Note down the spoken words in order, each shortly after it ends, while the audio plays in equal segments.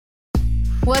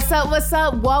What's up? What's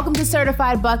up? Welcome to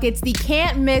Certified Buckets, the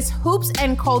can't miss hoops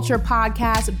and culture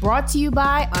podcast brought to you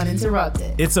by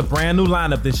Uninterrupted. It's a brand new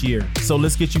lineup this year, so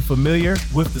let's get you familiar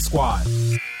with the squad.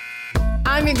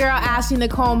 I'm your girl, Ashley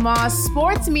Nicole Moss,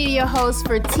 sports media host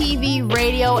for TV,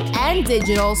 radio, and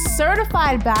digital,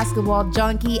 certified basketball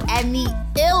junkie, and the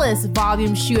illest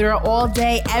volume shooter all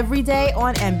day, every day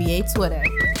on NBA Twitter.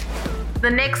 The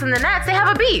Knicks and the Nets, they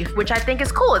have a beef, which I think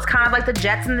is cool. It's kind of like the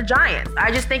Jets and the Giants. I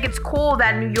just think it's cool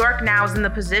that New York now is in the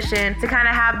position to kind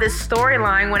of have this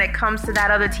storyline when it comes to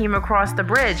that other team across the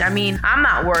bridge. I mean, I'm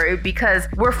not worried because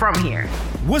we're from here.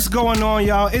 What's going on,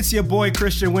 y'all? It's your boy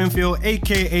Christian Winfield,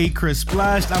 aka Chris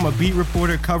Splashed. I'm a beat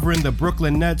reporter covering the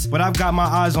Brooklyn Nets, but I've got my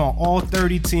eyes on all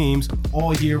 30 teams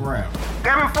all year round.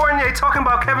 Kevin Fournier talking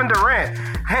about Kevin Durant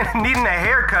and needing a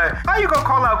haircut. How you gonna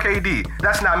call out KD?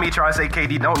 That's not me trying to say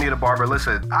KD don't need a barber.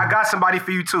 Listen, I got somebody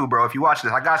for you too, bro. If you watch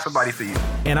this, I got somebody for you.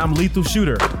 And I'm Lethal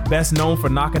Shooter, best known for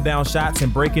knocking down shots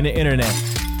and breaking the internet.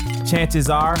 Chances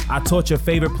are, I taught your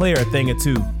favorite player a thing or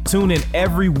two. Tune in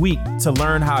every week to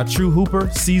learn how a true hooper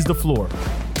sees the floor.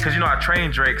 Because, I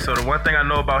train Drake, so the one thing I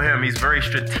know about him, he's very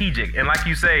strategic. And like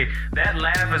you say, that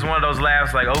laugh is one of those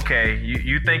laughs like, okay,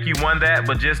 you think you won that,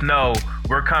 but just know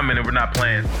we're coming and we're not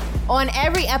playing. On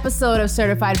every episode of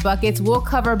Certified Buckets, we'll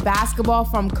cover basketball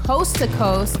from coast to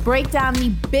coast, break down the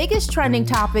biggest trending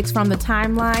topics from the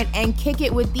timeline, and kick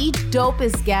it with the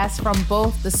dopest guests from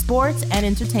both the sports and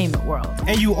entertainment world.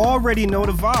 And you already know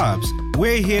the vibes.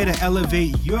 We're here to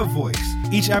elevate your voice.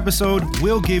 Each episode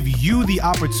will give you the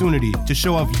opportunity to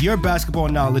show off your basketball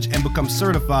knowledge and become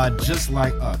certified just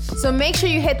like us. So make sure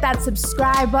you hit that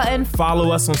subscribe button.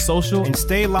 Follow us on social. And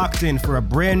stay locked in for a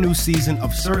brand new season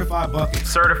of Certified Buckets.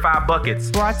 Certified Buckets.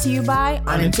 Brought to you by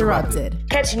Uninterrupted.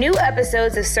 Catch new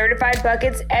episodes of Certified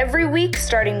Buckets every week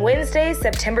starting Wednesday,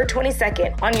 September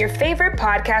 22nd on your favorite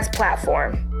podcast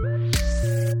platform.